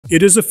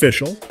It is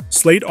official.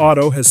 Slate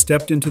Auto has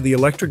stepped into the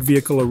electric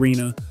vehicle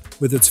arena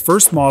with its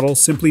first model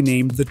simply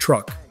named the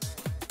Truck.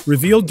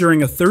 Revealed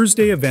during a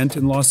Thursday event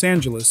in Los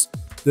Angeles,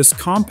 this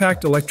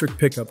compact electric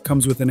pickup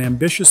comes with an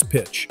ambitious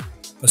pitch,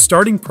 a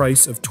starting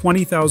price of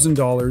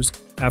 $20,000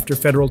 after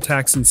federal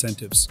tax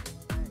incentives.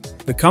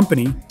 The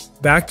company,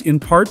 backed in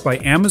part by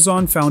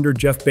Amazon founder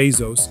Jeff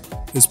Bezos,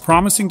 is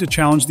promising to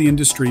challenge the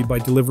industry by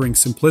delivering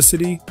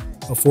simplicity,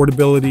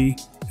 affordability,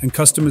 and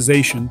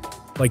customization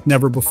like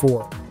never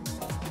before.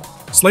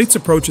 Slate's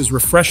approach is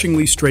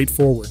refreshingly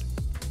straightforward.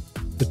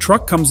 The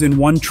Truck comes in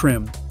one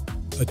trim,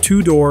 a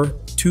two-door,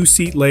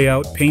 two-seat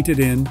layout painted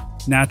in,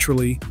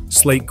 naturally,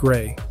 slate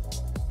gray.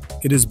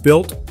 It is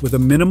built with a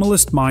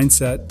minimalist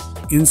mindset,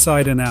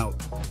 inside and out.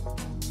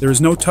 There is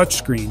no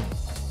touchscreen.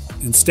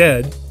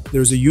 Instead,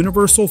 there's a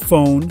universal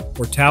phone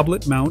or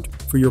tablet mount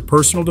for your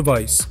personal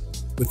device,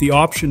 with the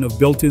option of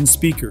built-in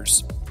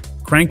speakers,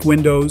 crank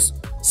windows,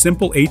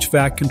 simple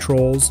HVAC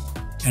controls,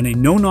 and a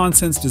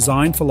no-nonsense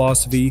design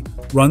philosophy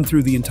run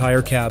through the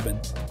entire cabin.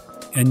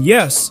 And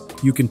yes,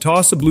 you can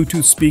toss a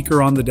Bluetooth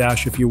speaker on the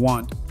dash if you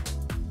want.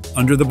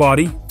 Under the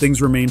body, things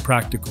remain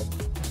practical.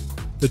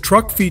 The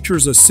Truck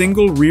features a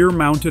single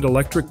rear-mounted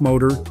electric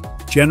motor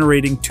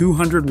generating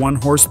 201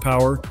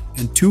 horsepower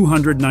and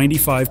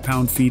 295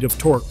 pound-feet of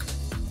torque.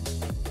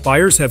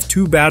 Buyers have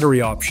two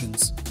battery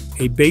options,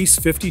 a base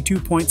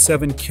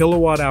 52.7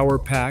 kilowatt-hour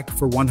pack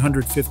for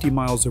 150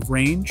 miles of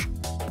range,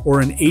 or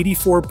an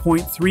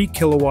 84.3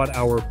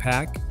 kilowatt-hour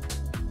pack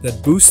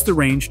that boosts the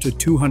range to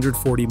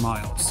 240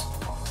 miles.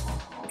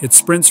 It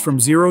sprints from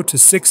 0 to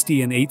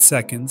 60 in 8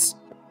 seconds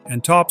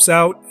and tops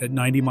out at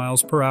 90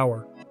 miles per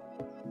hour.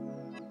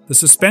 The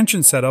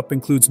suspension setup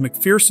includes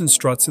McPherson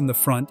struts in the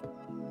front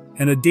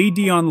and a De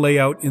Dion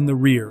layout in the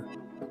rear.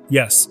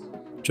 Yes,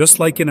 just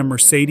like in a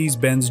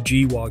Mercedes-Benz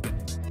G-Wagon.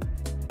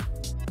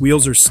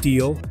 Wheels are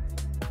steel.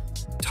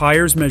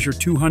 Tires measure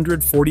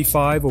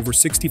 245 over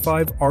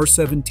 65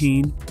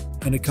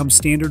 R17, and it comes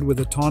standard with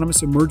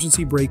autonomous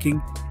emergency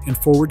braking and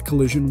forward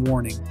collision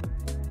warning.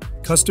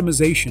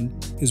 Customization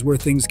is where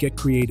things get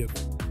creative.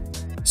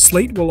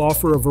 Slate will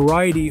offer a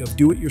variety of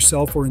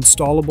do-it-yourself or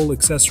installable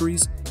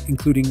accessories,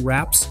 including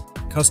wraps,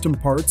 custom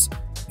parts,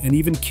 and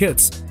even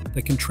kits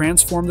that can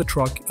transform the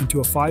Truck into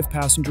a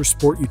 5-passenger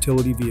sport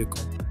utility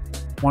vehicle.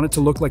 Want it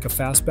to look like a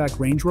fastback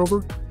Range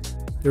Rover?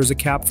 There's a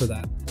cap for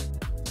that.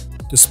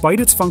 Despite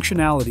its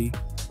functionality,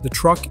 the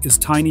Truck is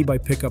tiny by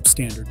pickup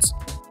standards.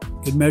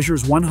 It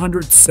measures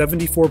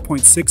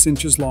 174.6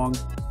 inches long,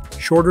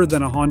 shorter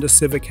than a Honda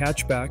Civic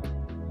hatchback,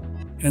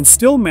 and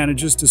still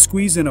manages to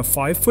squeeze in a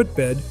 5-foot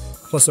bed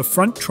plus a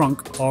front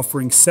trunk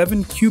offering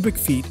 7 cubic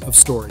feet of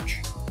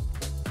storage.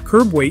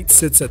 Curb weight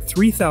sits at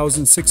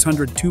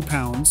 3,602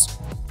 pounds,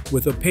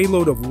 with a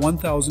payload of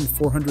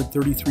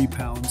 1,433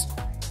 pounds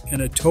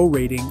and a tow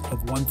rating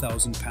of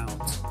 1,000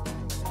 pounds.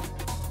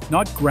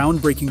 Not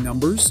groundbreaking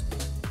numbers,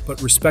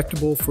 but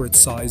respectable for its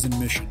size and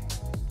mission.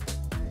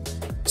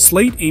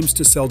 Slate aims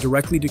to sell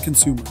directly to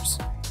consumers,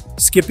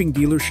 skipping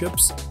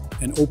dealerships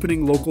and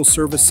opening local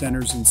service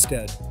centers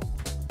instead.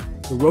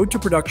 The road to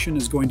production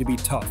is going to be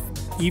tough,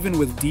 even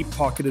with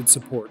deep-pocketed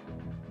support.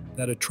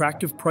 That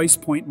attractive price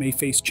point may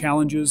face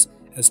challenges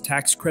as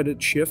tax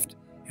credits shift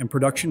and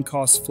production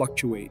costs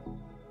fluctuate,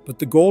 but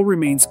the goal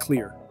remains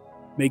clear: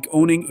 make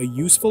owning a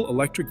useful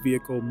electric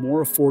vehicle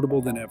more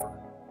affordable than ever.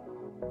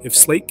 If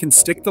Slate can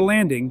stick the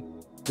landing,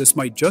 this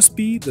might just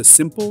be the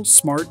simple,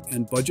 smart,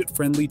 and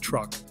budget-friendly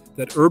Truck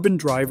that urban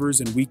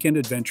drivers and weekend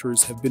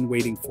adventurers have been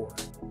waiting for.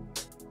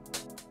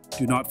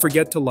 Do not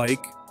forget to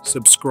like,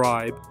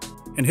 subscribe,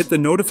 and hit the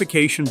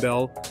notification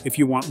bell if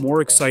you want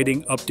more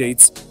exciting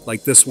updates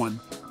like this one.